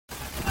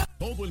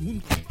Todo el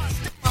mundo.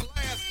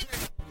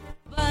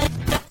 But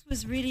that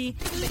was really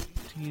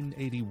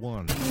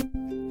 1981.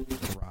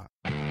 Rock.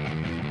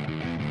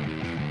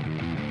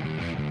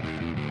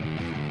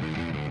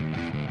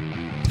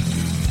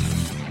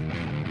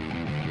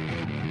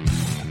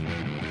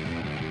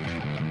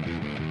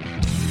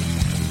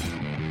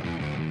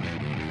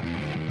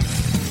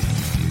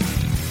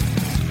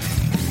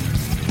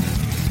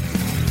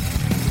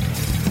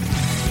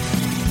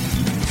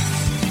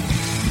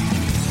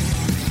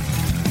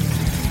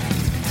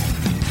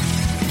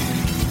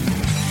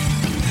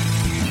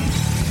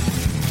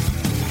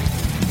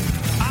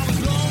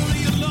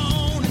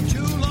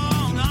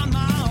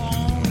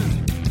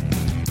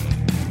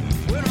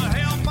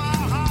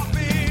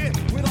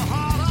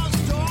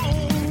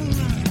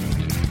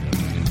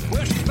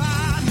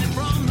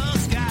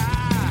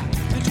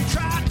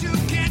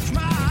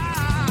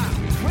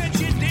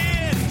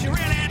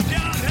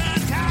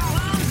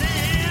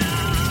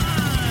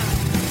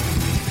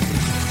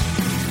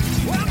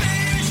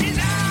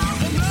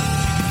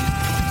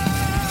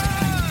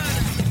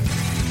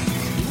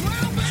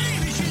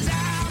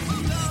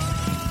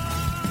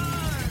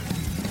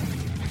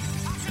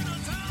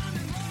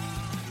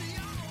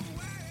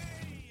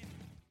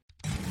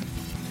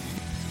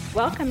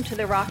 Welcome to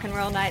the Rock and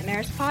Roll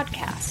Nightmares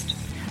podcast.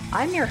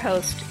 I'm your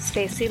host,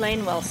 Staci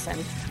Lane Wilson,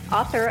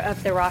 author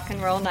of the Rock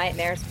and Roll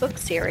Nightmares book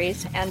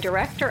series and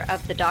director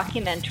of the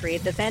documentary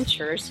The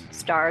Ventures,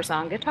 Stars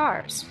on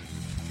Guitars.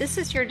 This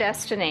is your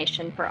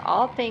destination for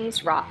all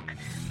things rock,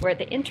 where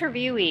the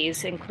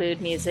interviewees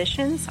include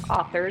musicians,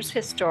 authors,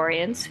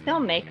 historians,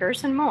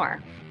 filmmakers, and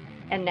more.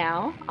 And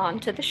now, on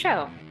to the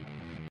show.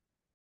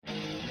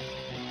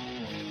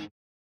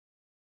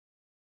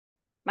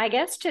 My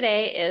guest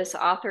today is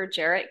author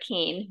Jarret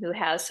Keene, who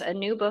has a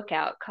new book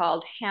out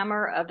called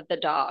Hammer of the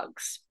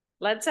Dogs.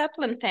 Led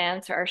Zeppelin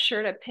fans are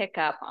sure to pick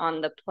up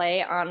on the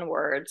play on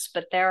words,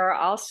 but there are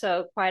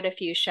also quite a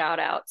few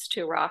shout-outs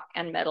to rock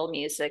and metal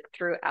music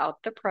throughout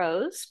the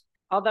prose.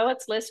 Although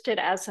it's listed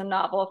as a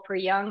novel for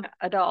young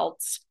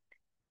adults,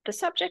 the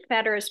subject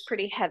matter is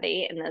pretty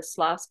heavy in this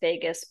Las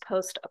Vegas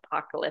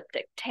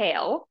post-apocalyptic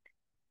tale.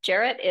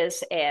 Jarret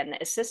is an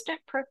assistant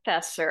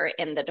professor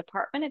in the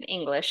Department of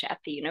English at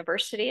the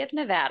University of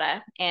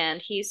Nevada, and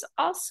he's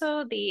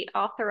also the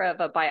author of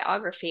a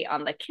biography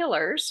on the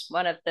Killers,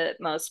 one of the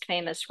most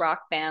famous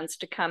rock bands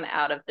to come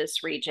out of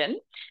this region.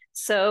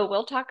 So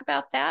we'll talk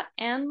about that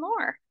and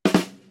more.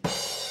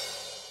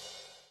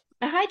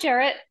 Hi,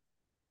 Jarret.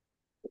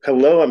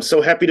 Hello, I'm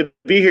so happy to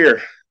be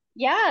here.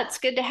 Yeah, it's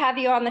good to have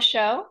you on the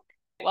show.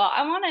 Well,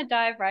 I want to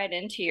dive right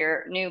into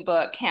your new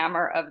book,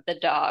 Hammer of the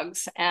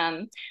Dogs.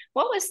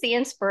 What was the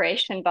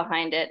inspiration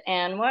behind it,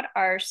 and what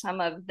are some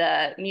of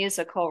the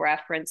musical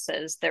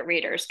references that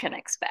readers can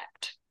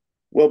expect?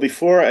 Well,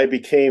 before I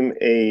became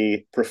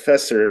a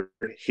professor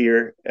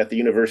here at the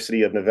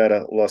University of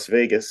Nevada, Las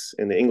Vegas,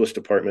 in the English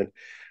department,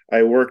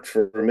 I worked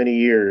for many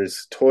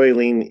years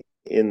toiling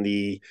in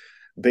the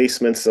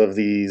basements of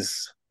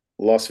these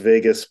Las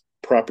Vegas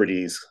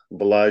properties,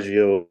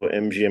 Bellagio,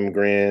 MGM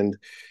Grand,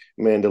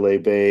 Mandalay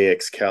Bay,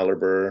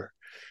 Excalibur.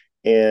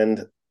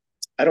 And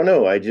I don't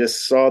know, I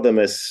just saw them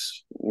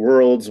as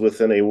worlds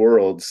within a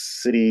world,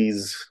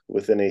 cities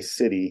within a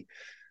city.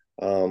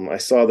 I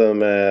saw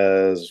them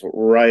as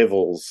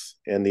rivals,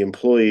 and the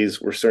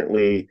employees were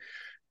certainly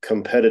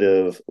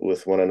competitive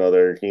with one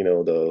another. You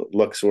know, the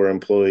Luxor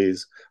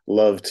employees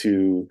love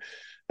to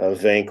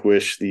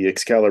vanquish the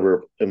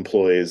Excalibur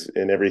employees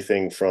in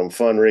everything from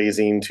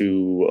fundraising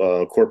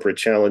to corporate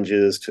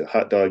challenges to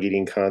hot dog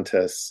eating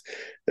contests.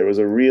 There was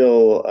a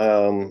real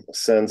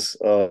sense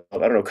of,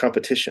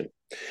 competition.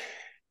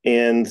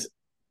 And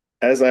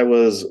as I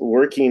was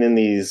working in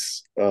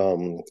these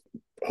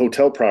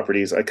hotel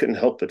properties, I couldn't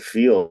help but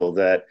feel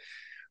that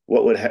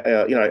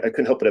I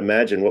couldn't help but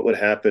imagine what would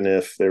happen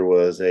if there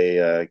was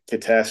a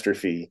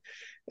catastrophe,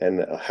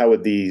 and how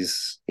would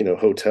these,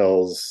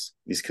 hotels,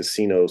 these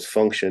casinos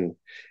function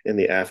in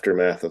the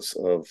aftermath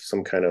of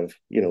some kind of,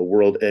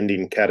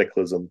 world-ending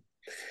cataclysm.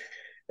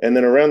 And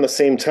then around the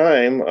same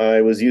time,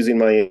 I was using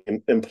my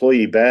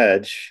employee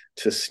badge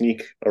to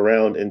sneak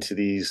around into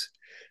these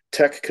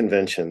tech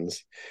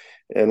conventions.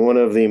 And one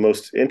of the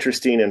most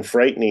interesting and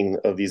frightening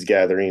of these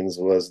gatherings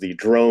was the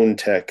drone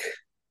tech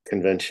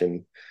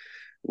convention,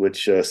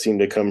 which seemed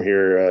to come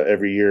here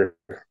every year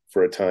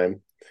for a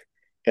time.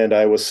 And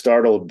I was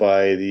startled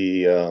by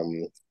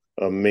the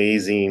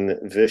amazing,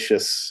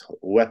 vicious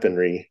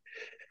weaponry,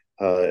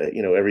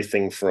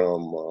 everything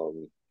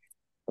from,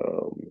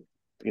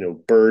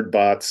 bird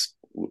bots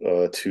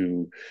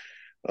to,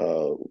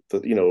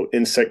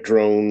 insect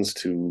drones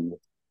to,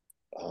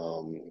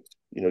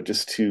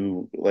 just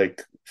to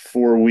like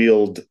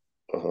four-wheeled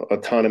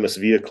autonomous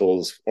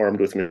vehicles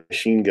armed with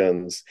machine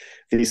guns.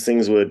 These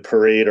things would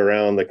parade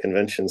around the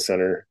convention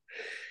center.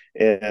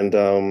 And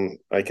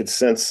I could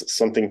sense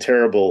something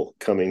terrible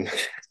coming.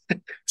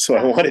 So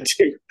I wanted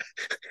to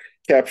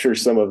capture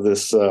some of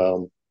this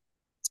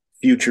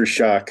future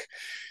shock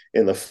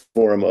in the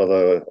form of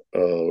a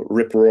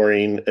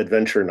rip-roaring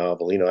adventure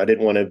novel. I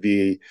didn't want to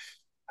be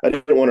I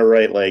didn't want to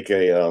write like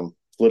a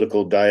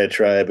political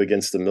diatribe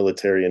against the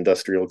military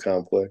industrial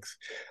complex.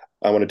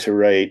 I wanted to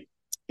write,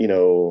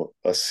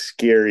 a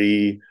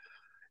scary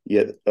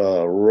yet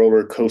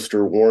roller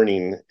coaster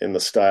warning in the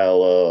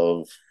style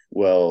of,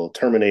 well,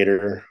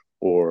 Terminator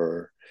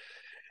or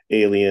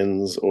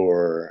Aliens,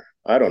 or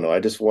I don't know. I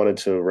just wanted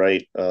to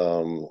write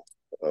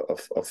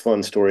a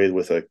fun story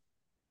with a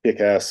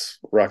kick-ass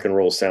rock and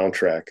roll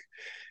soundtrack.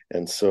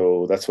 And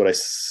so that's what I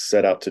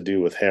set out to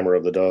do with Hammer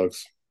of the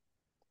Dogs.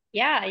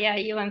 Yeah, yeah,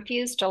 you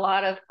infused a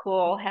lot of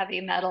cool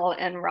heavy metal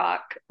and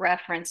rock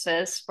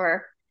references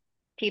for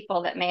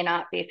people that may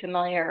not be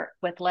familiar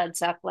with Led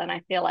Zeppelin. I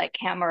feel like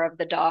Hammer of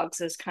the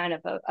Dogs is kind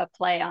of a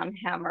play on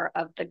Hammer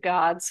of the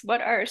Gods.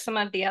 What are some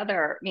of the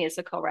other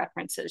musical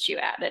references you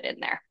added in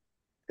there?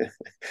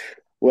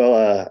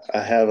 Well,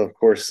 I have, of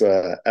course,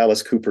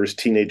 Alice Cooper's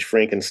Teenage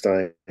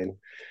Frankenstein,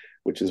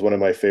 which is one of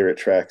my favorite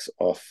tracks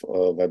off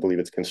of, I believe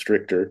it's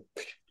Constrictor.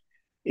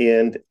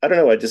 And I don't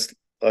know,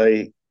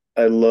 I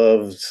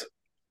loved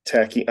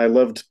I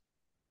loved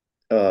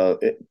uh,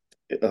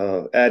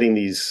 adding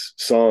these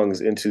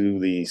songs into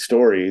the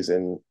stories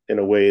and in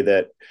a way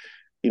that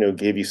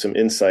gave you some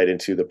insight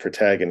into the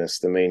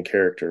protagonist, the main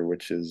character,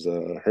 which is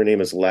her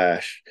name is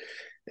Lash,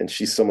 and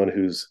she's someone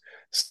who's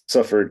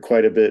suffered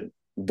quite a bit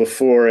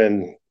before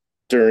and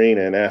during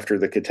and after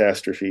the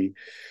catastrophe.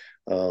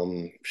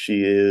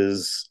 She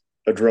is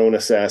a drone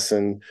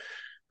assassin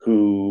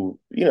who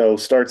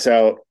starts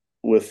out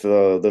with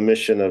the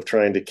mission of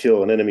trying to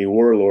kill an enemy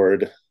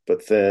warlord,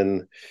 but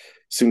then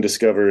soon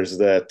discovers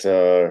that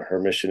her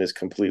mission is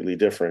completely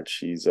different.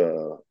 She's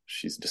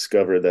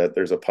discovered that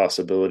there's a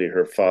possibility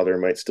her father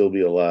might still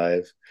be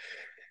alive,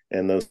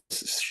 and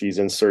she's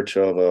in search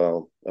of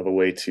a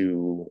way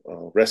to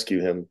rescue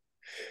him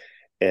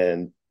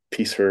and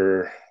piece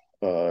her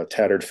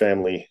tattered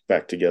family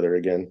back together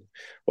again,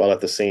 while at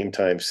the same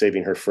time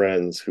saving her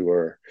friends who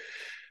are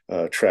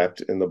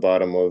trapped in the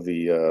bottom of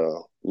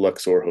the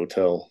Luxor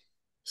Hotel.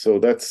 So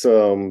that's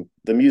the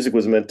music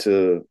was meant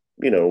to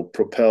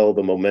propel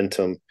the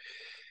momentum,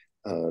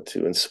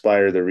 to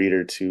inspire the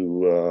reader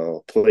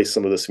to play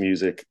some of this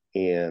music,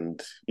 and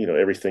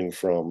everything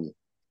from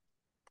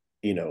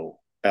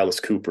Alice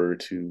Cooper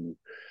to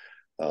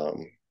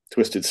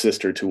Twisted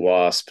Sister to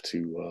Wasp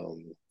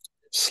to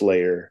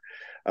Slayer.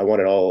 I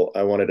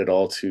wanted it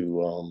all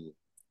to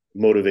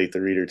motivate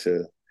the reader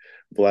to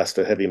blast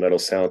a heavy metal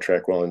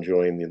soundtrack while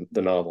enjoying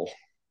the novel.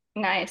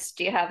 Nice.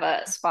 Do you have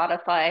a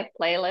Spotify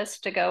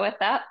playlist to go with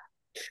that?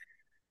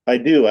 I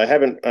do. I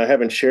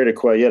haven't shared it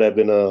quite yet. I've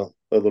been a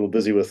little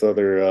busy with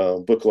other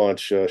book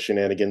launch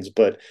shenanigans,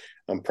 but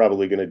I'm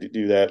probably going to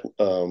do that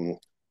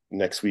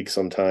next week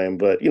sometime.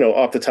 But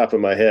off the top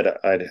of my head,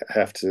 I'd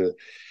have to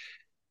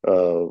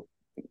uh,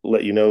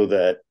 let you know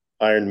that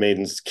Iron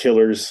Maiden's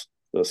 "Killers,"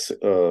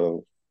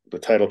 the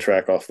title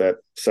track off that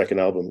second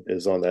album,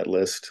 is on that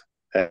list,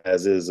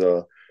 as is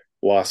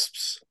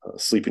Wasp's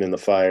 "Sleeping in the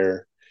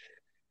Fire,"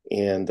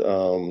 and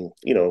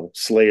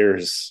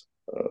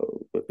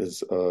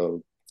is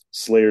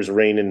Slayer's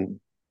Rain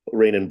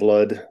in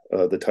Blood,"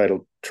 the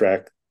title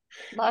track.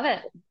 Love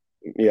it.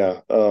 Yeah,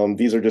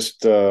 these are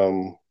just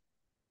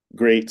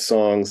great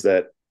songs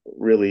that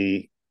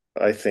really,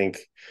 I think,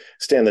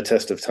 stand the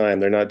test of time.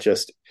 They're not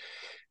just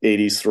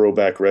 80s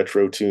throwback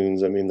retro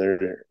tunes. I mean,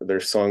 they're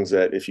songs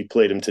that if you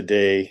played them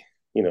today,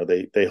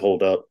 they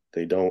hold up.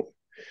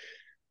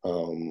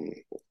 Um,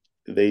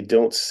 they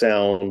don't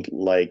sound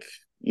like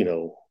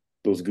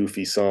those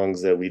goofy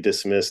songs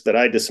that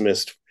I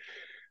dismissed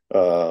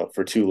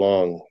for too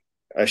long.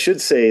 I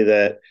should say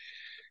that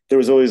there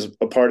was always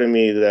a part of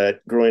me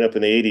that growing up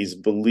in the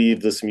 80s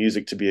believed this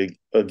music to be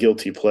a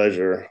guilty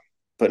pleasure.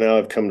 But now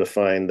I've come to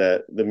find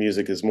that the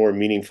music is more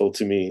meaningful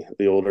to me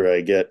the older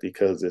I get,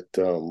 because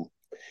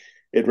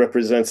it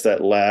represents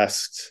that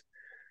last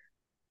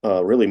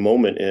really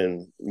moment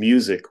in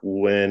music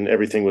when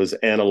everything was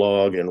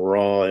analog and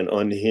raw and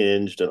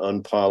unhinged and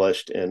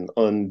unpolished and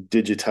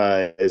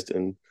undigitized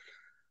and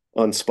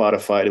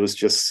unspotified. It was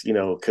just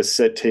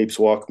cassette tapes,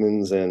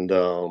 Walkmans, and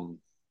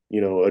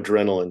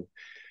adrenaline.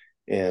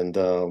 And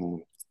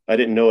I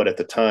didn't know it at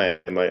the time.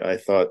 I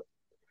thought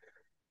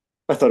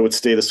it would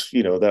stay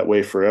that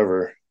way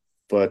forever,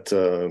 but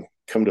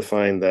come to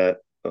find that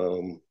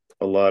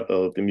a lot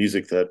of the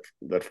music that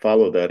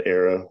followed that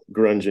era,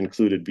 grunge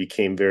included,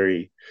 became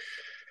very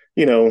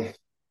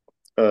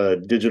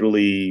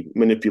digitally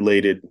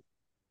manipulated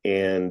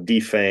and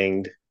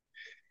defanged.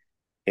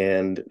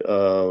 And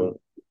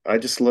I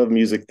just love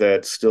music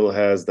that still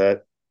has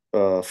that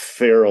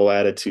feral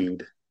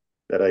attitude,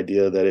 that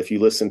idea that if you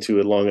listen to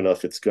it long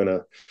enough, it's gonna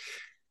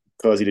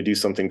cause you to do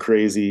something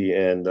crazy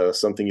and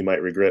something you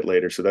might regret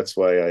later. So that's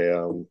why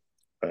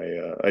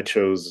I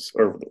chose,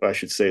 or I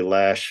should say,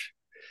 Lash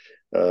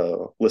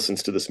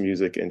listens to this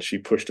music, and she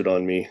pushed it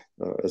on me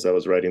as I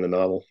was writing the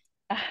novel.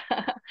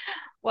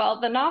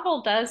 Well, the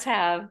novel does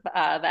have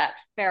that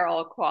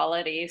feral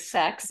quality,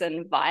 sex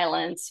and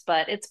violence,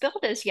 but it's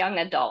billed as young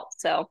adult.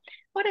 So,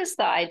 what is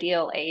the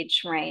ideal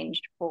age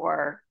range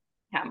for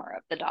Hammer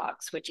of the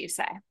Dogs, would you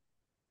say?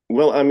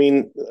 Well, I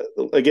mean,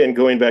 again,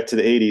 going back to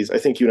the 80s, I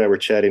think you and I were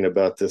chatting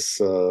about this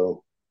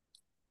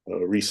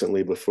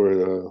recently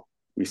before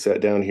we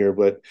sat down here.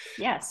 But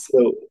Yes.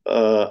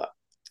 so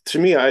to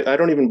me, I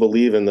don't even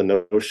believe in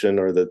the notion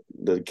or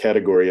the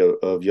category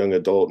of young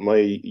adult.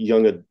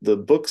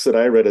 The books that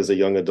I read as a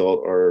young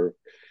adult are,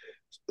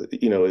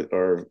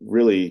 are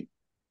really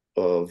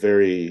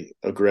very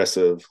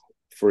aggressive.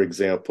 For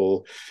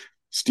example,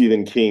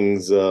 Stephen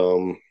King's,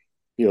 The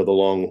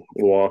Long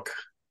Walk,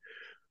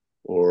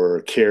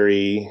 or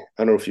Carrie.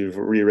 I don't know if you've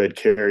reread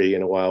Carrie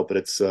in a while, but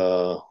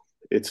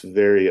it's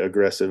very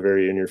aggressive,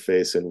 very in your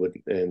face,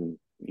 and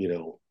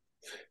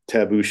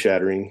taboo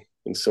shattering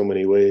in so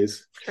many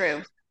ways.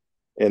 True.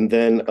 And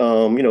then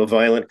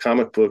violent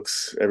comic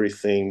books,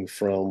 everything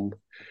from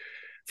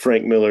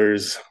Frank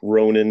Miller's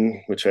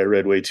Ronin, which I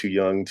read way too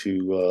young,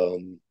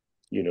 to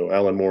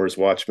Alan Moore's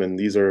Watchmen.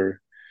 These are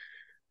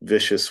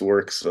vicious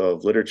works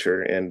of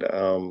literature, and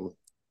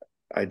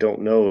I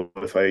don't know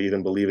if I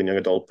even believe in young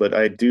adult, but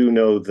I do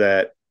know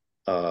that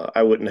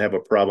I wouldn't have a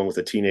problem with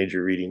a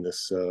teenager reading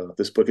this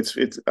book.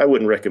 It's I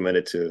wouldn't recommend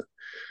it to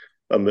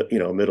a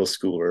middle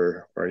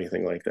schooler or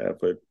anything like that,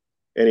 but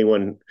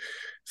anyone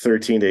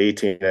 13 to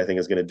 18, I think,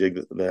 is going to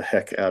dig the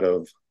heck out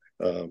of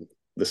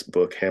this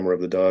book, Hammer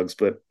of the Dogs.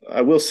 But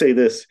I will say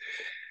this: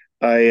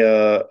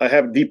 I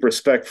have deep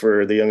respect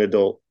for the young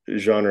adult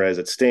genre as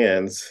it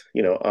stands.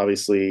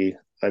 Obviously,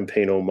 I'm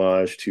paying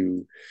homage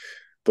to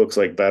books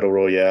like Battle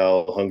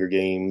Royale, Hunger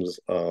Games,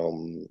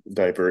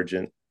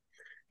 Divergent.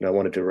 And I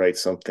wanted to write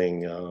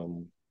something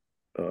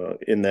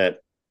in that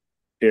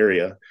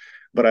area,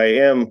 but I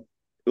am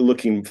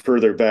looking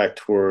further back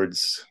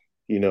towards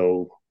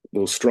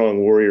those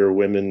strong warrior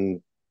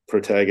women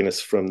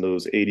protagonists from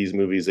those 80s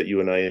movies that you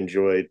and I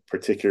enjoyed,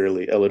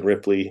 particularly Ellen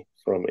Ripley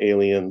from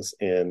Aliens,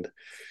 and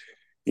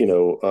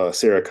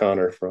Sarah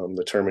Connor from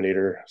the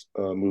Terminator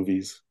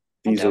movies.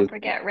 And These are don't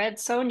forget Red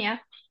Sonja.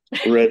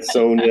 Red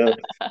Sonja.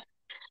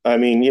 I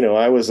mean,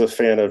 I was a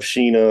fan of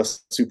Sheena,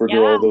 Yeah,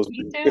 Supergirl. Those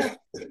me too.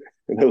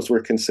 those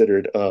were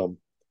considered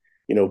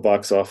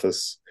box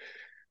office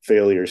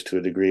failures to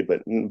a degree,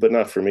 but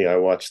not for me. I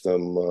watched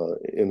them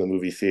in the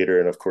movie theater,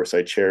 and of course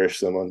I cherish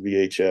them on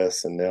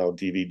VHS and now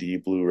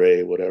DVD,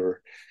 Blu-ray,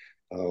 whatever.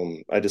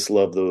 I just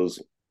love those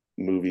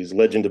movies.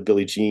 Legend of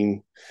Billie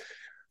Jean.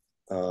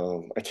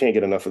 I can't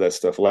get enough of that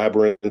stuff.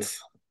 Labyrinth.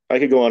 I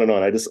could go on and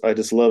on. I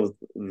just love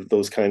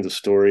those kinds of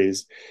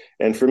stories.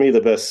 And for me, the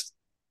best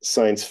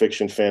science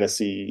fiction,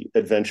 fantasy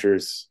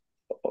adventures,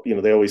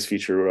 they always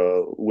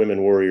feature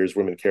women warriors,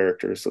 women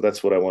characters. So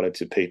that's what I wanted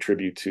to pay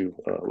tribute to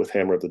with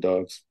Hammer of the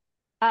Dogs.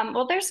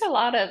 Well, there's a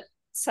lot of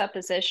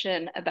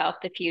supposition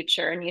about the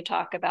future, and you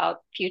talk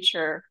about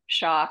future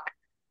shock.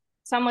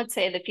 Some would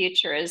say the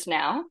future is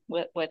now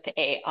with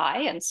AI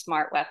and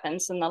smart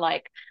weapons and the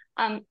like.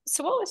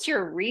 So, what was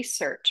your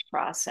research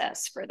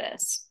process for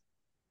this?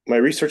 My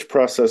research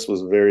process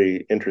was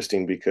very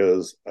interesting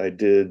because I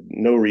did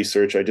no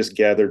research. I just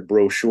gathered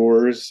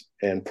brochures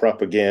and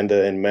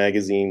propaganda and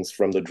magazines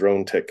from the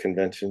drone tech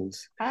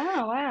conventions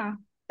Oh, wow.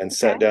 and Okay.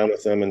 sat down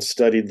with them and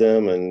studied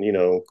them, and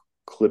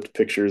clipped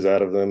pictures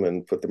out of them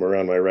and put them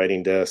around my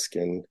writing desk.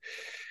 And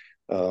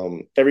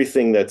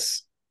everything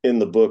that's in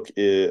the book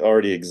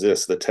already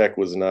exists. The tech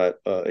was not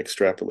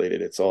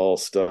extrapolated. It's all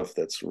stuff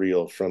that's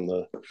real, from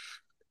the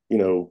you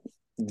know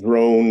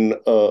drone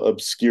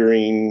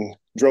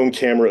drone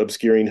camera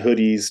obscuring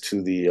hoodies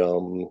to the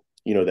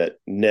that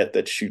net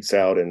that shoots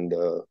out and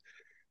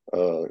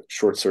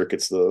short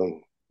circuits the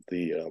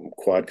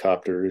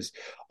quadcopters.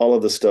 All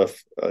of the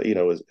stuff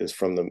is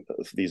from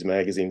these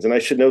magazines. And I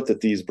should note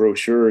that these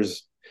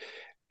brochures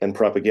and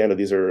propaganda,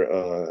 these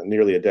are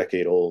nearly a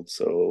decade old.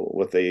 So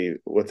what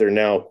they're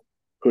now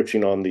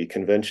pushing on the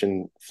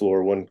convention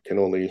floor, one can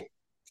only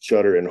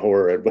shudder in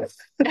horror at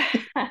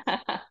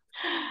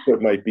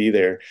what might be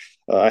there.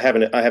 I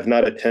have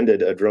not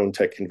attended a drone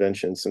tech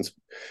convention since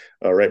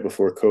right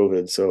before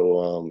COVID.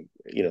 So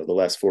the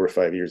last 4 or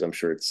 5 years, I'm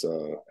sure it's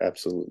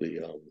absolutely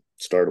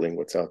startling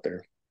what's out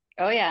there.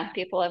 Oh, yeah.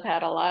 People have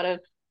had a lot of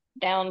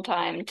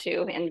downtime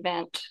to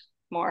invent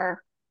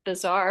more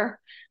bizarre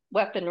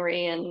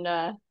weaponry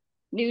and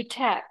new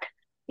tech.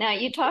 Now,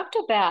 you talked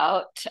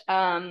about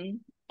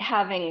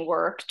having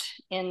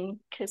worked in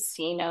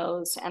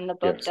casinos, and the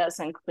book Yes. does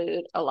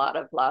include a lot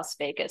of Las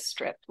Vegas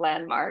Strip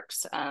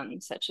landmarks,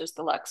 such as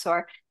the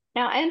Luxor.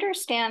 Now, I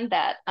understand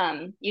that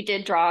you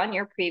did draw on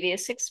your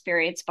previous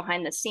experience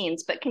behind the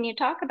scenes, but can you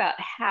talk about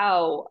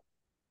how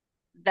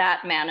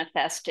that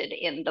manifested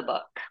in the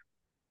book?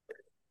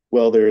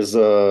 Well, there's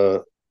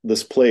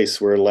this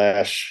place where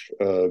Lash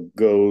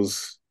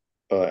goes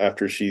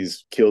after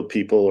she's killed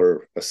people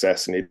or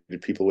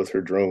assassinated people with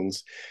her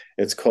drones.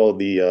 It's called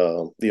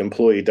the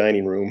employee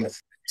dining room.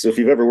 So if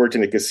you've ever worked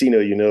in a casino,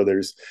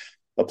 there's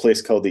a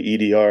place called the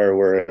EDR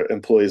where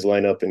employees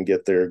line up and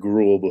get their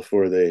gruel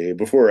before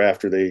or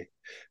after they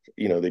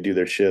do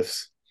their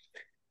shifts.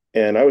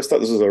 And I always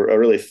thought this was a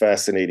really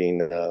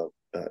fascinating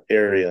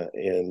area,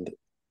 and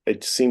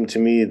it seemed to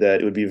me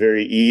that it would be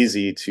very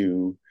easy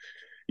to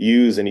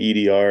use an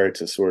EDR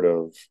to sort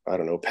of, I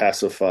don't know,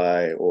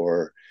 pacify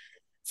or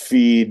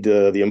feed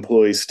the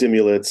employees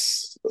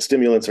stimulants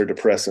or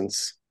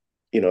depressants,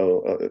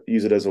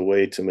 use it as a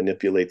way to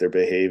manipulate their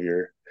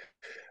behavior.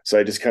 So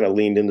I just kind of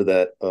leaned into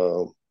that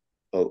a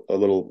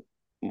little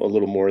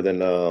more than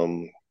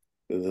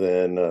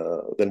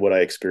what I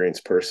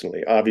experienced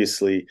personally.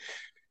 Obviously,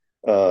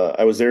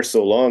 I was there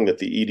so long that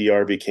the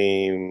EDR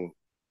became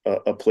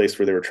a place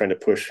where they were trying to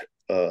push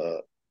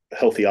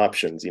healthy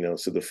options.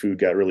 So the food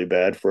got really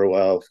bad for a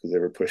while because they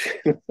were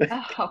pushing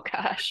Oh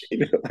gosh.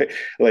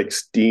 like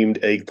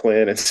steamed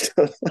eggplant and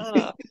stuff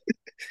Oh,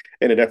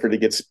 in an effort to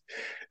get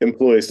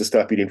employees to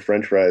stop eating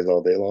French fries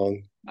all day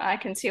long. I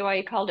can see why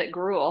you called it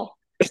gruel.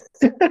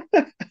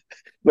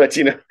 But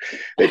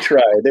they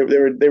tried.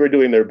 They were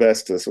doing their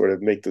best to sort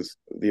of make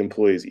the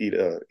employees eat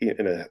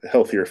in a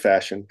healthier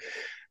fashion.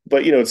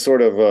 But it's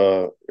sort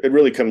of it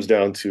really comes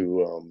down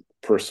to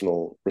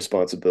personal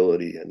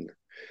responsibility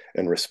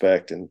and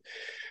respect. And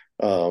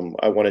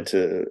I wanted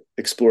to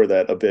explore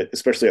that a bit,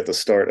 especially at the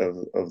start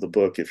of the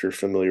book. If you're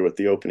familiar with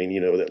the opening,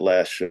 that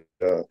Lash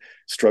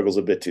struggles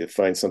a bit to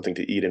find something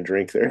to eat and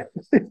drink there.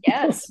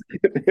 Yes.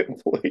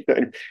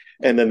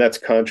 And then that's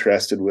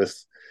contrasted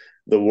with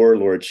the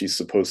warlord she's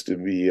supposed to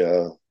be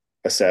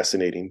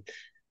assassinating.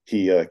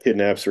 He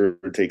kidnaps her,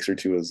 takes her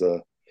to his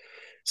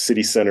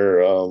city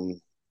center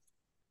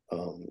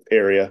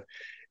area,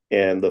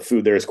 and the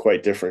food there is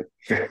quite different.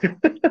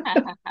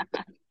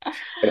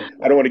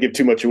 I don't want to give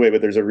too much away,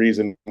 but there's a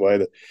reason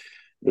why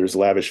there's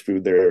lavish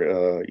food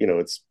there.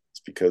 It's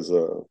because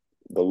the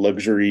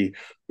luxury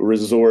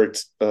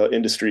resort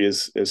industry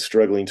is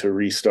struggling to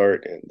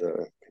restart, and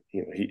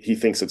he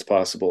thinks it's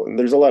possible. And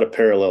there's a lot of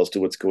parallels to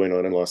what's going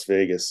on in Las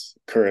Vegas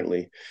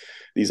currently.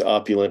 These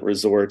opulent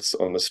resorts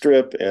on the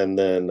Strip, and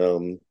then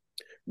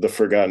the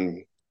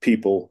forgotten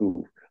people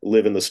who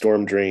live in the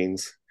storm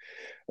drains,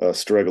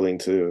 struggling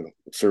to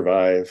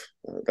survive.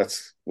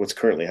 That's what's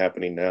currently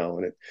happening now.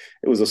 And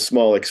it was a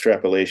small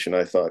extrapolation,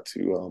 I thought,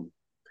 to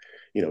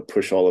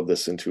push all of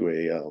this into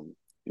a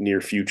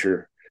near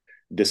future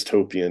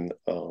dystopian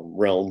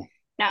realm.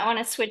 Now I want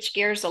to switch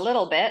gears a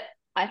little bit.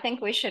 I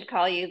think we should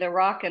call you the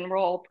rock and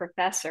roll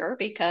professor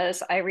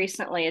because I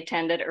recently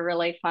attended a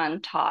really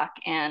fun talk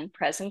and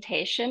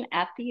presentation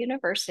at the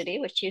university,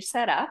 which you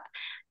set up,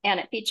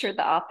 and it featured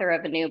the author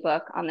of a new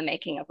book on the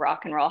making of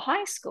rock and roll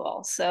high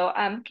school. So,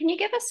 can you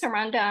give us a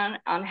rundown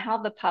on how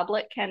the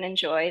public can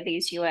enjoy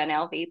these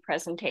UNLV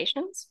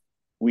presentations?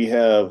 We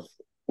have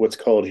what's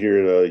called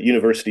here the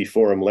University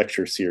Forum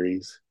Lecture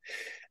Series,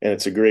 and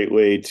it's a great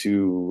way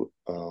to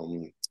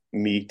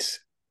meet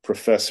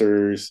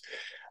professors,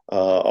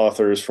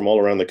 authors from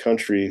all around the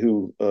country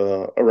who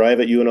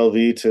arrive at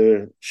UNLV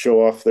to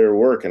show off their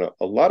work. And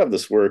a lot of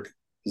this work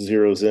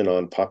zeroes in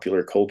on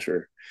popular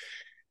culture.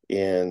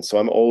 And so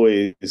I'm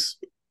always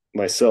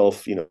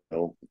myself,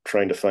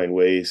 trying to find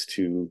ways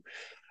to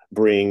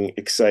bring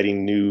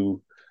exciting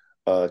new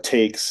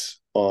takes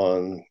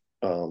on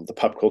the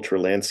pop culture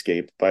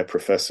landscape by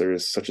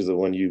professors such as the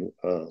one you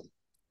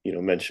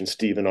mentioned,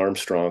 Stephen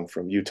Armstrong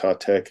from Utah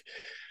Tech.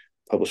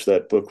 Published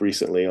that book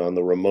recently on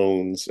the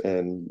Ramones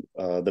and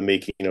the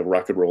making of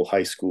Rock and Roll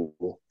High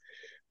School,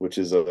 which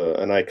is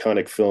an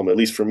iconic film, at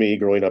least for me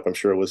growing up. I'm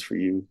sure it was for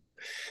you.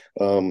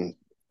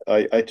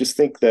 I just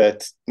think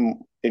that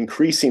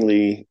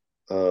increasingly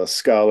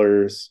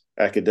scholars,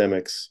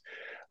 academics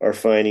are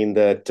finding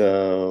that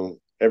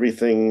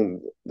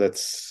everything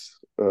that's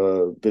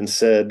been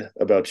said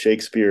about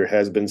Shakespeare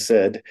has been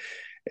said,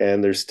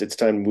 and it's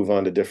time to move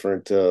on to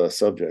different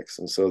subjects.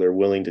 And so they're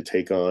willing to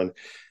take on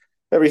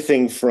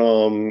everything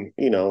from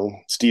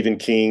Stephen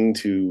King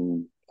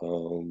to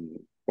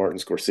Martin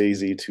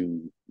Scorsese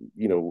to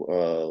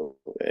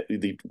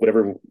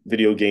whatever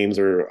video games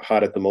are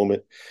hot at the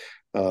moment.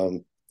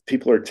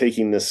 People are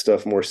taking this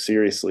stuff more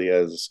seriously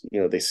as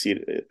they see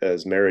it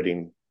as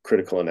meriting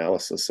critical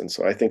analysis, and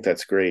so I think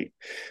that's great.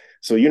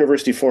 So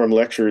University Forum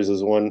Lectures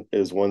is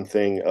one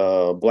thing.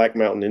 Black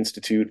Mountain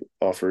Institute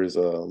offers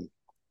a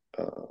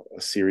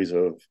series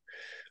of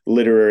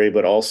literary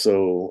but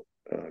also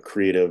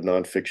creative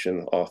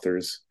nonfiction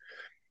authors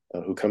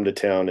who come to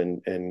town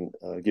and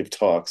give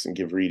talks and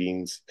give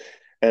readings.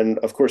 And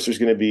of course, there's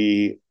going to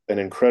be an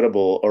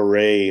incredible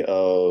array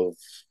of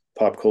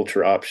pop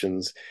culture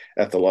options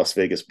at the Las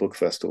Vegas Book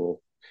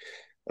Festival,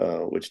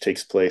 which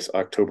takes place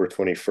October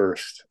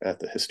 21st at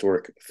the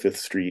historic Fifth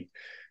Street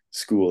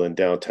School in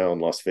downtown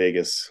Las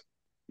Vegas.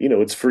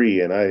 It's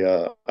free, and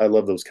I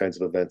love those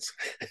kinds of events.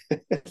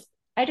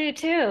 I do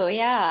too.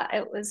 Yeah,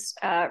 it was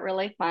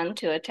really fun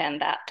to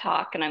attend that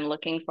talk, and I'm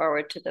looking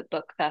forward to the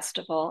book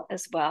festival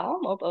as well.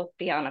 We'll both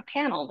be on a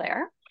panel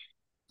there.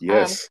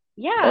 Yes.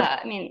 Yeah,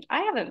 I mean,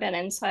 I haven't been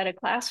inside a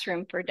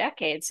classroom for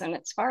decades, and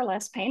it's far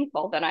less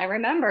painful than I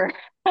remember.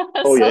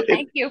 Oh yeah, So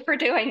thank you for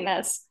doing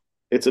this.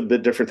 it's a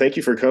bit different. Thank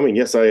you for coming.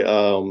 Yes,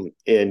 and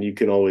you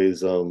can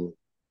always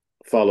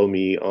follow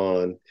me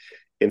on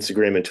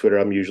Instagram and Twitter.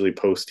 I'm usually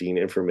posting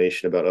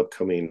information about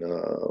upcoming,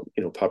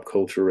 pop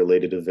culture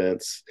related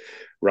events,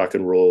 rock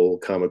and roll,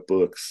 comic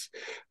books,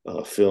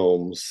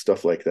 films,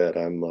 stuff like that.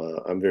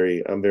 I'm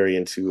very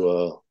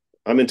into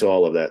I'm into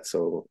all of that.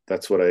 So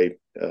that's what I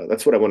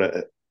that's what I want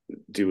to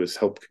do, is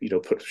help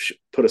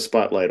put a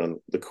spotlight on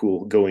the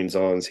cool goings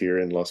ons here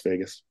in Las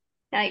Vegas.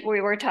 Now,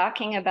 we were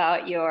talking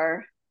about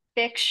your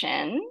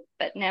fiction,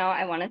 but now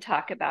I want to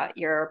talk about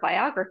your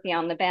biography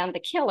on the band The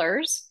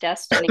Killers,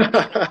 Destiny.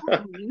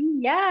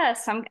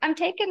 Yes, I'm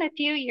taking a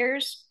few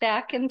years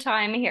back in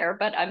time here,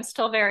 but I'm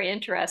still very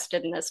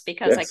interested in this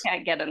because I Yes.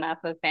 can't get enough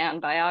of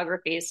band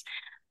biographies.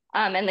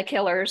 And The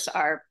Killers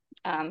are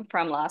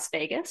from Las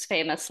Vegas,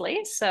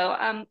 famously. So,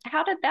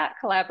 how did that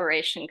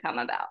collaboration come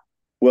about?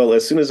 Well,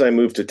 as soon as I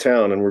moved to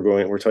town, and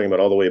we're talking about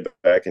all the way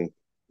back in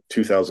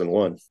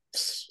 2001,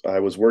 I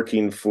was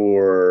freelancing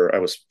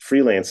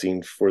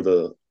for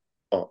the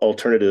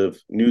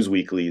alternative news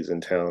weeklies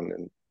in town.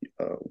 And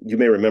you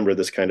may remember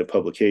this kind of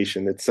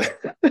publication. It's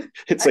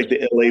it's like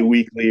the LA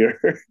Weekly,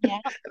 or Yeah,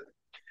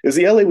 is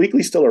the LA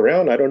Weekly still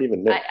around? I don't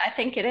even know. I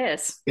think it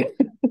is.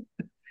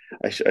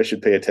 I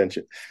should pay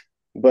attention.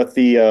 But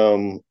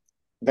the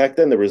back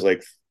then there was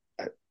like,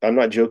 I'm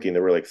not joking,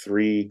 there were like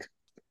three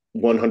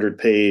 100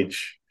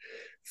 pages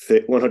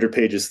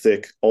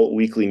thick alt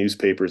weekly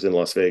newspapers in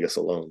Las Vegas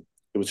alone.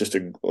 It was just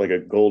a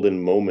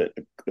golden moment,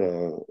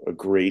 a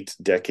great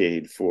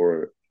decade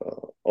for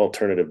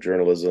alternative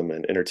journalism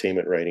and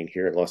entertainment writing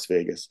here in Las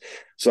Vegas.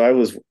 So I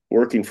was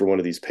working for one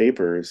of these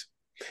papers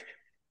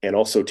and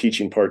also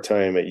teaching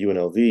part-time at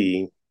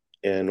UNLV.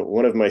 And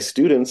one of my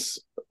students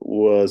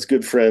was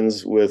good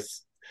friends with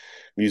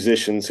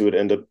musicians who would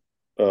end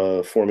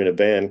up forming a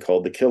band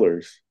called The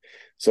Killers.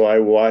 So I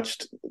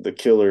watched The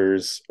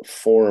Killers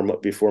form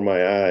before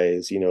my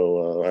eyes.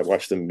 I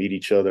watched them meet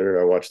each other.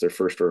 I watched their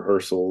first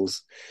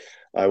rehearsals.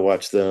 I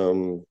watched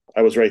them.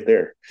 I was right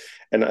there.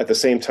 And at the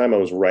same time, I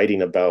was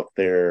writing about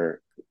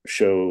their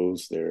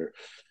shows, their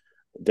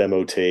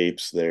demo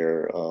tapes,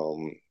 their,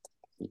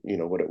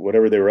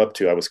 whatever they were up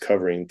to, I was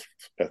covering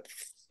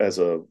as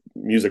a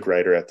music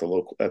writer at the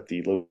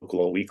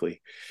local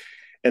weekly.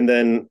 And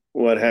then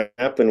what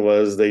happened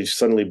was they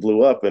suddenly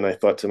blew up, and I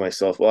thought to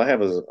myself, well, I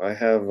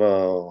have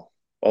all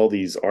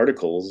these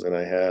articles, and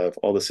I have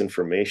all this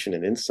information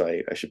and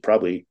insight. I should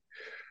probably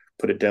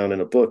put it down in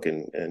a book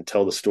and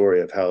tell the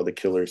story of how the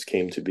Killers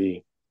came to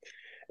be.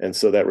 And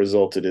so that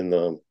resulted in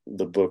the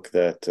book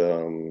that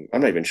I'm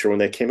not even sure when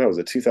that came out. Was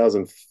it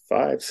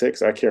 2005,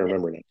 six? I can't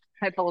remember now.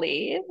 I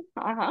believe.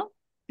 Uh-huh.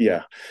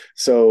 Yeah.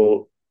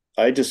 So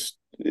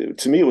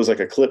to me, it was like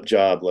a clip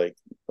job. Like,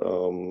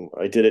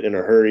 I did it in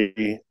a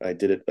hurry. I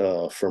did it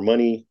for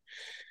money,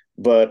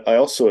 but I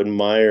also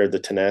admire the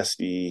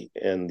tenacity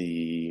and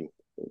the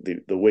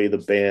way the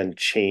band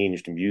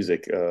changed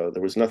music.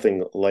 There was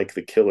nothing like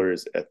the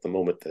Killers at the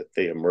moment that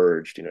they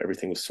emerged.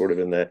 Everything was sort of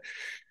in that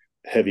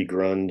heavy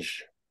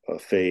grunge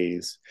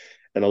phase,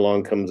 and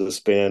along comes this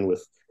band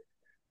with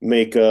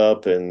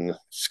makeup and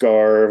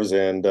scarves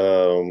and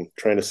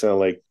trying to sound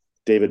like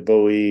David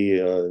Bowie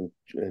and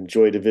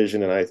Joy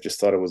Division, and I just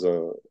thought it was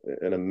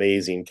an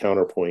amazing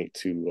counterpoint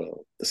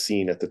to the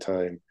scene at the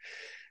time.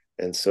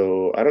 And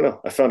so I don't know,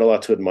 I found a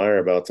lot to admire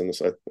about them.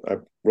 So I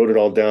wrote it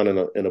all down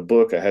in a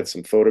book. I had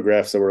some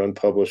photographs that were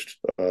unpublished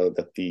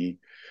that the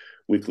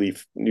weekly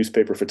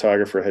newspaper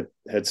photographer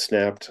had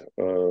snapped,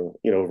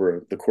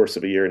 over the course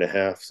of a year and a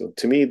half. So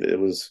to me, it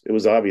was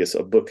obvious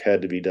a book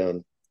had to be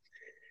done,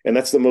 and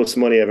that's the most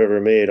money I've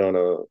ever made on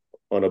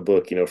a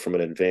book, from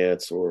an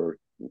advance or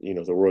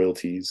the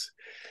royalties.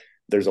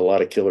 There's a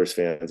lot of Killers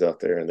fans out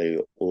there, and they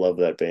love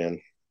that band.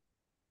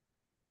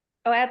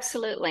 Oh,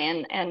 absolutely.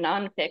 And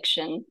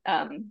nonfiction,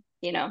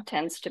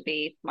 tends to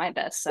be my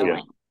best Oh, yeah.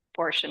 selling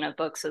portion of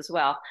books as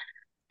well.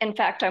 In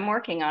fact, I'm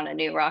working on a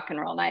new Rock and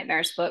Roll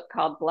Nightmares book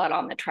called Blood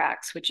on the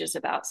Tracks, which is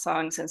about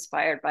songs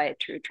inspired by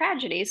true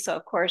tragedies. So,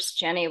 of course,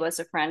 Jenny was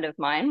a friend of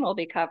mine, will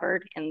be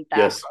covered in that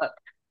Yes. book.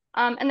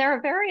 And there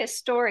are various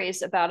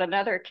stories about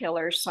another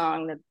Killer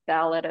song, the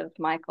Ballad of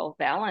Michael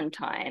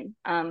Valentine.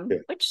 Yeah.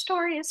 Which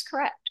story is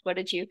correct? What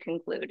did you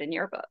conclude in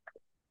your book?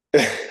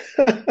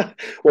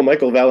 Well,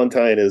 Michael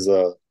Valentine is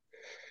a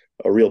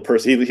real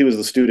person. He was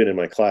the student in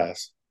my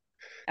class.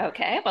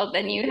 Okay, well,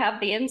 then you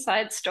have the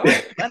inside story.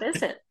 What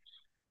is it?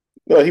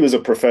 Well, he was a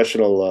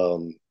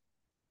professional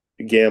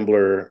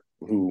gambler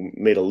who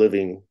made a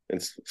living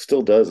and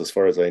still does, as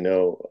far as I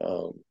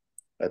know,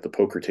 at the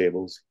poker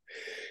tables.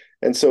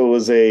 And so it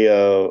was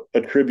a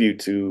tribute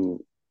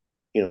to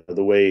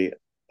the way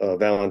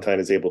Valentine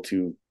is able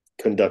to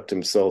conduct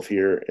himself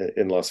here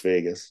in Las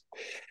Vegas.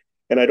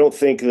 And I don't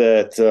think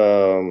that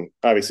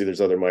obviously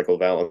there's other Michael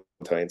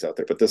Valentines out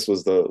there, but this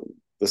was the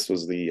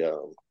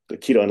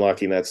key to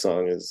unlocking that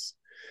song is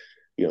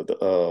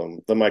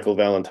the Michael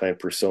Valentine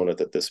persona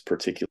that this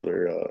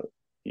particular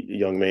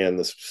young man,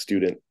 this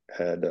student,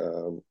 had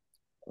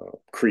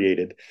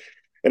created.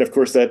 And of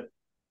course that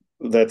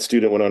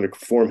student went on to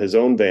form his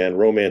own band,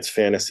 Romance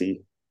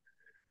Fantasy,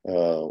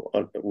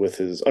 with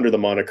his under the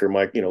moniker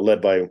Mike,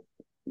 led by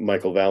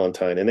Michael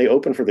Valentine, and they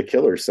opened for the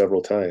Killers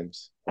several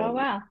times. Oh,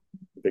 wow.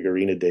 Big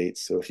arena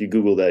dates. So if you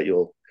Google that,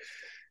 you'll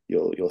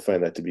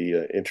find that to be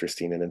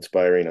interesting and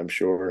inspiring, I'm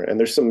sure. And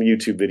there's some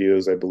YouTube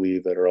videos, I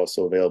believe, that are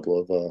also available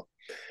of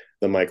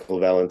the Michael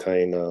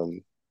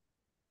Valentine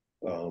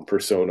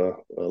persona,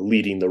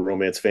 leading the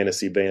romance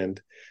fantasy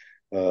band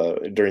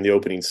during the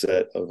opening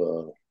set of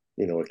a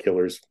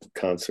Killers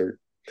concert.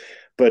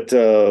 But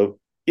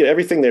yeah,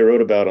 everything they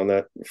wrote about on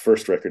that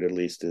first record, at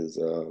least, is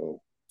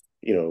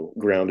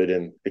grounded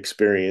in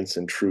experience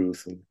and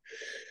truth, and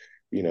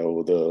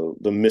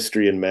the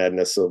mystery and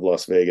madness of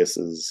Las Vegas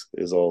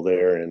is all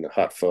there, and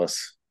Hot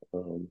Fuss.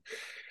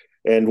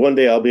 And one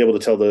day I'll be able to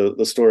tell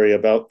the story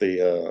about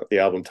the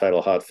album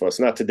title Hot Fuss.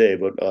 Not today,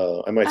 but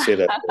I might say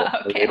that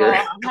Okay, later.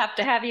 well, I'll have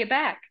to have you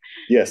back.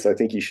 Yes, I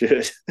think you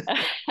should.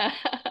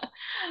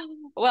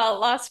 Well,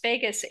 Las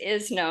Vegas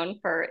is known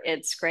for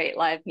its great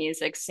live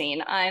music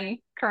scene. I'm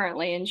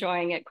currently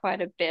enjoying it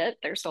quite a bit.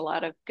 There's a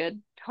lot of good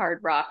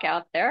hard rock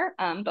out there,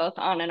 both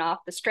on and off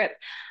the strip.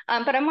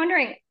 But I'm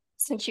wondering,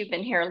 since you've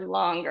been here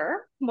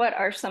longer, what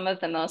are some of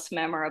the most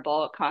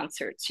memorable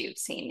concerts you've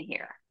seen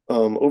here?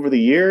 Over the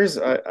years,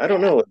 I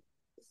don't Yeah. know.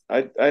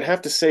 I'd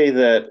have to say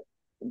that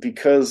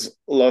because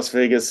Las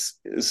Vegas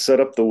is set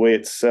up the way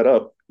it's set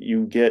up,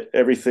 you get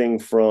everything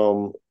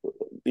from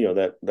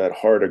that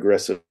hard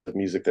aggressive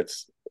music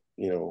that's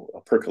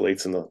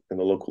percolates in the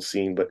local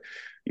scene, but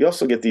you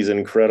also get these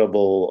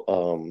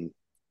incredible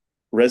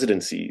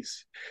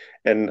residencies.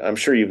 And I'm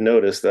sure you've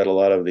noticed that a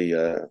lot of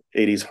the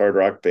 80s hard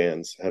rock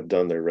bands have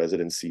done their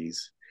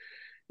residencies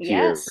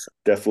here. Yes.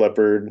 Def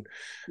Leppard,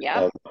 Yep.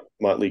 um,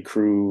 Motley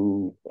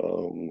Crue.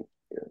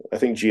 I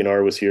think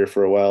GNR was here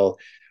for a while.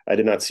 I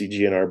did not see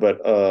GNR,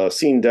 but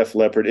seeing Def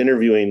Leppard,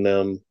 interviewing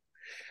them.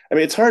 I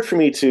mean, it's hard for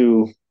me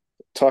to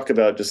talk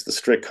about just the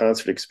strict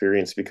concert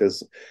experience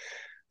because,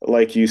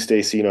 like you,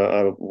 Staci,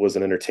 I was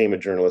an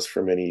entertainment journalist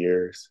for many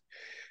years,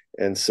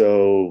 and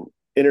so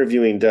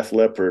interviewing Def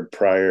Leppard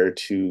prior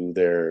to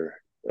their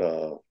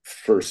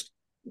first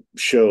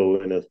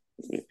show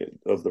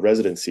of the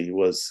residency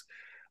was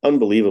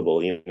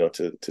unbelievable.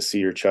 To see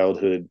your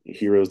childhood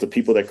heroes, the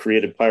people that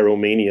created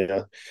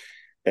Pyromania,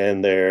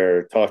 and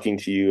they're talking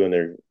to you and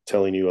they're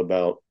telling you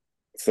about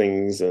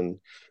things and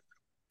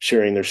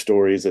sharing their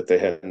stories that they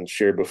hadn't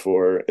shared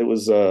before. It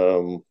was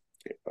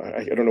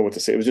I don't know what to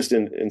say. It was just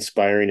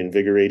inspiring,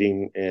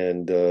 invigorating,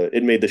 and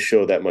it made the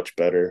show that much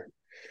better.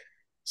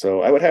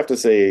 So I would have to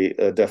say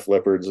Def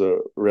Leppard's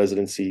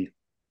residency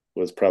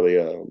was probably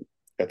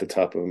at the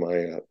top of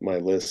my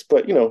list.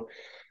 But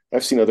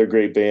I've seen other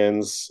great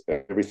bands,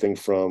 everything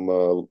from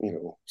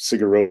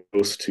Sigur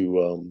Rós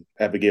to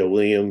Abigail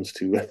Williams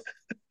to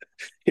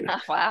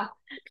Wow.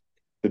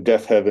 to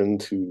Death Heaven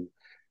to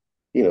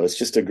it's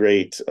just a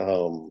great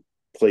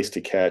place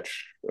to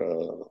catch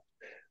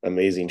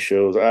amazing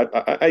shows.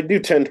 I do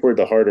tend toward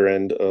the harder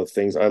end of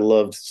things. I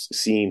loved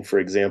seeing, for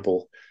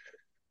example,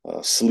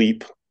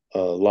 Sleep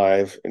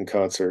live in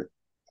concert,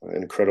 an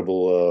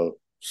incredible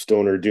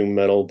stoner doom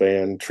metal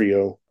band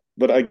trio.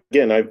 But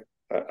again,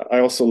 I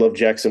also love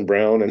Jackson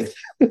Browne and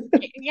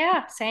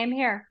Yeah, same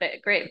here.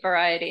 But great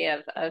variety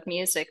of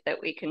music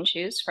that we can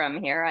choose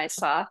from here. I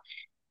saw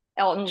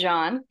Elton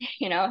John,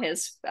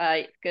 his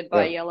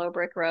Goodbye yeah, Yellow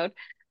Brick Road,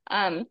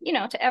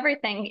 to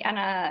everything.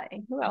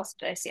 And who else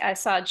did I see? I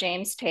saw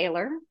James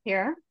Taylor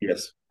here,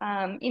 yes.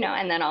 and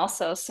then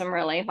also some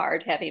really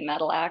hard heavy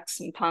metal acts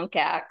and punk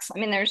acts. I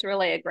mean, there's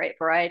really a great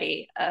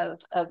variety of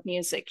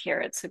music here.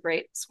 It's a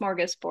great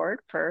smorgasbord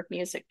for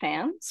music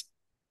fans.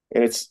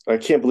 And I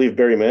can't believe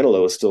Barry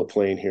Manilow is still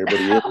playing here, but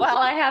he is. Well,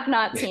 I have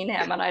not seen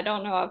him, and I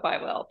don't know if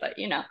I will, but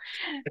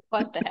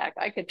what the heck?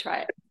 I could try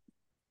it.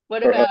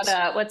 What Or,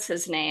 about what's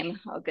his name?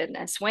 Oh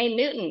goodness, Wayne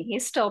Newton.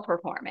 He's still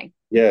performing.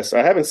 yes,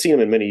 I haven't seen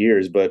him in many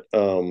years, but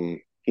I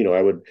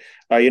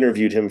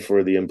interviewed him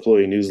for the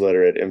employee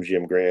newsletter at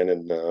MGM Grand,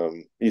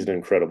 and he's an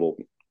incredible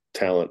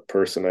talent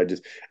person.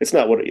 It's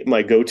not what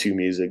my go-to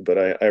music, but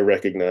I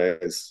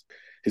recognize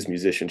his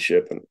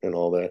musicianship and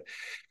all that.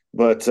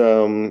 But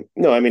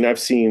no, I mean, I've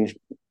seen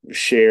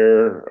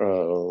Cher,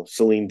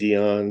 Celine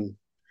Dion,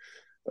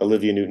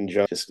 Olivia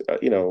Newton-John. Just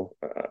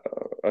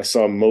I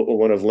saw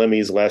one of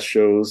Lemmy's last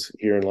shows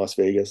here in Las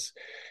Vegas.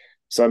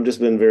 So I've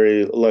just been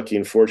very lucky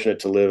and fortunate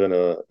to live in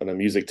a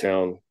music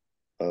town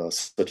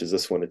such as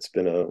this one. It's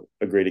been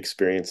a great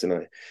experience,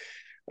 and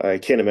I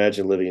can't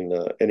imagine living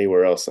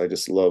anywhere else. I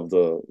just love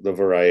the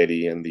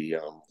variety, and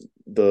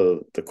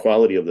the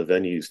quality of the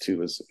venues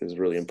too is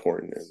really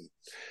important,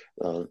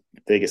 and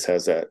Vegas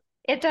has that.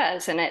 It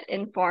does, and it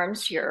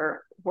informs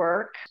your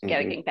work. Mm-hmm.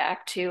 Getting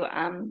back to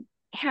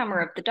Hammer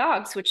of the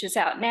Dogs, which is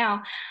out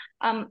now.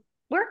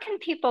 Where can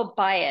people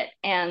buy it,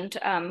 and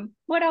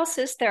what else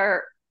is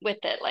there with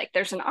it? Like,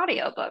 there's an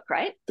audiobook,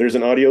 right? There's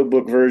an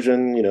audiobook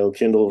version,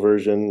 Kindle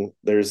version.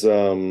 There's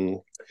and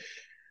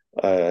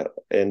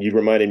you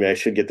reminded me I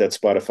should get that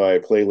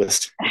Spotify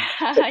playlist.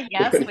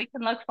 Yes, we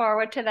can look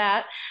forward to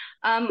that.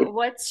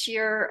 What's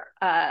your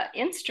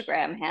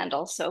Instagram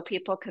handle so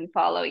people can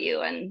follow you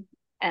and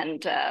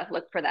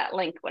look for that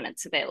link when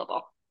it's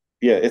available?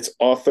 Yeah, it's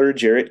author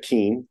Jarret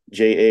Keene,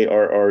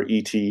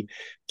 JarretKeene.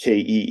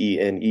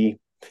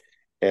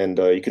 And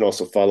you can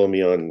also follow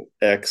me on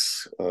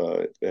X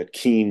at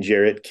Keene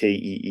Jarret,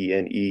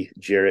 Keene,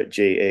 Jarret,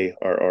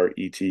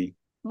 Jarret.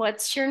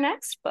 What's your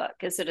next book?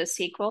 Is it a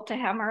sequel to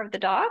Hammer of the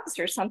Dogs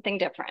or something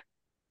different?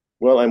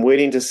 Well, I'm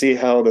waiting to see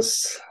how the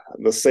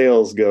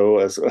sales go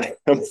as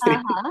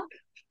Uh-huh.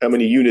 how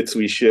many units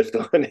we shift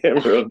on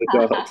Hammer of the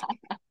Dogs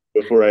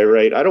before I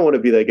write. I don't want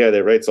to be that guy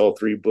that writes all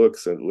three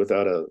books and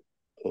without a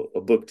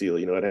book deal.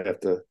 I'd have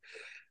to.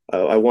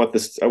 I want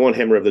this. I want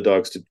Hammer of the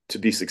Dogs to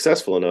be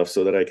successful enough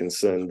so that I can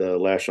send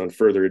Lash on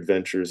further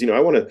adventures.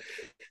 I want to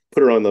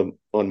put her on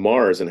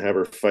Mars and have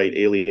her fight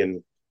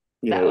alien.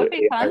 That would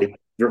be fun.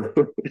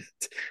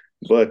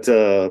 But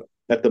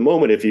at the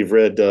moment, if you've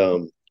read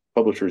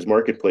Publishers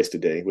Marketplace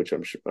today, which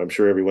I'm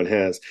sure everyone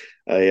has,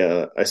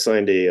 I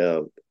signed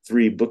a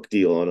 3-book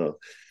deal on a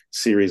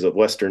series of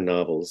Western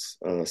novels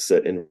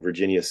set in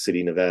Virginia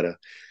City, Nevada.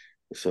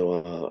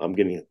 So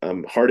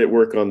I'm hard at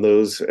work on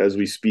those as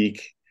we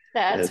speak.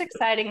 That's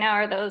exciting. Now,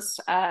 are those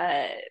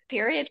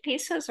period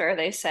pieces, or are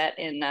they set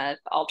in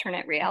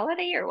alternate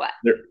reality, or what?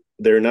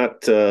 They're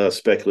not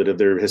speculative.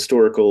 They're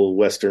historical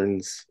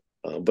Westerns,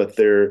 but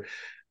they're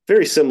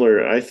very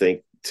similar, I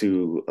think,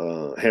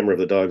 to Hammer of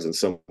the Dogs in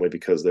some way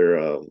because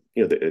they're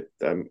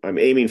I'm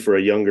aiming for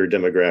a younger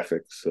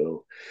demographic,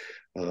 so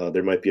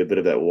there might be a bit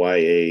of that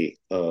YA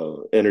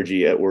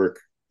energy at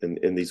work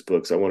in these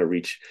books. I want to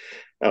reach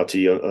out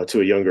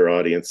to a younger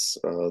audience.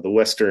 The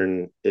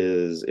Western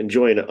is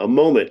enjoying a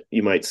moment,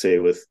 you might say,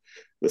 with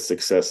the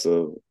success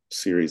of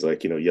series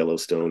like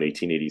Yellowstone,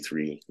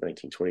 1883,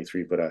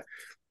 1923. But I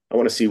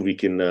want to see if we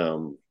can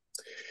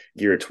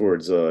gear it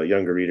towards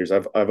younger readers.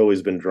 I've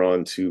always been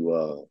drawn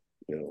to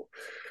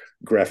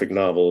graphic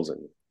novels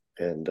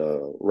and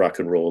rock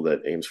and roll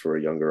that aims for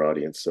a younger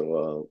audience.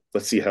 So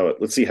let's see how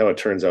it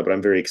turns out. But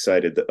I'm very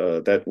excited.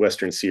 That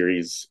Western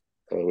series,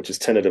 which is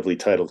tentatively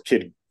titled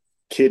Kid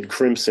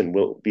Crimson,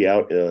 will be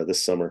out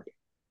this summer.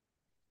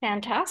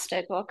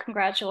 Fantastic. Well,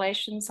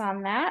 congratulations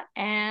on that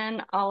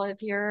and all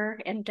of your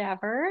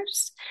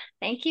endeavors.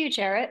 Thank you,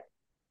 Jarret.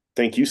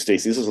 Thank you,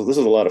 Staci. This is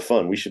a lot of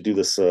fun. We should do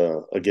this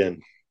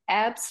again.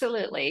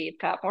 Absolutely. You've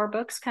got more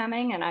books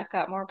coming and I've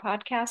got more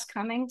podcasts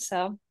coming.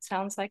 So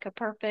sounds like a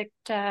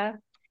perfect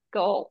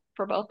goal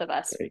for both of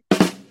us. Right.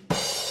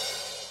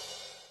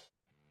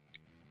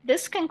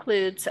 This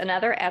concludes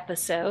another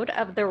episode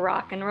of the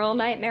Rock and Roll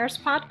Nightmares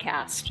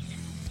podcast.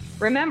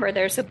 Remember,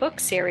 there's a book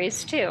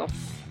series too.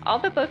 All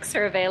the books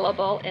are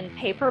available in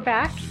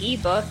paperback,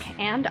 ebook,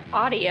 and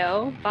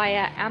audio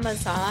via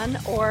Amazon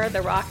or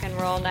the Rock and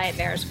Roll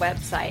Nightmares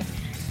website.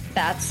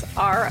 That's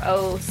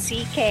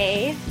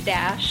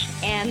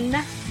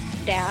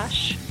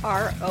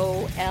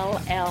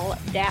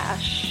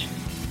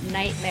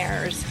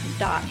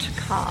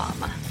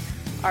ROCK-ROLL-nightmares.com.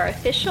 Our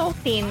official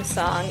theme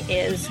song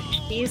is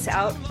She's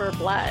Out for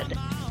Blood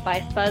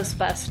by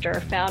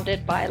Fuzzbuster,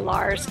 founded by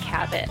Lars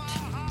Cabot.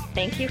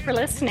 Thank you for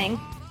listening.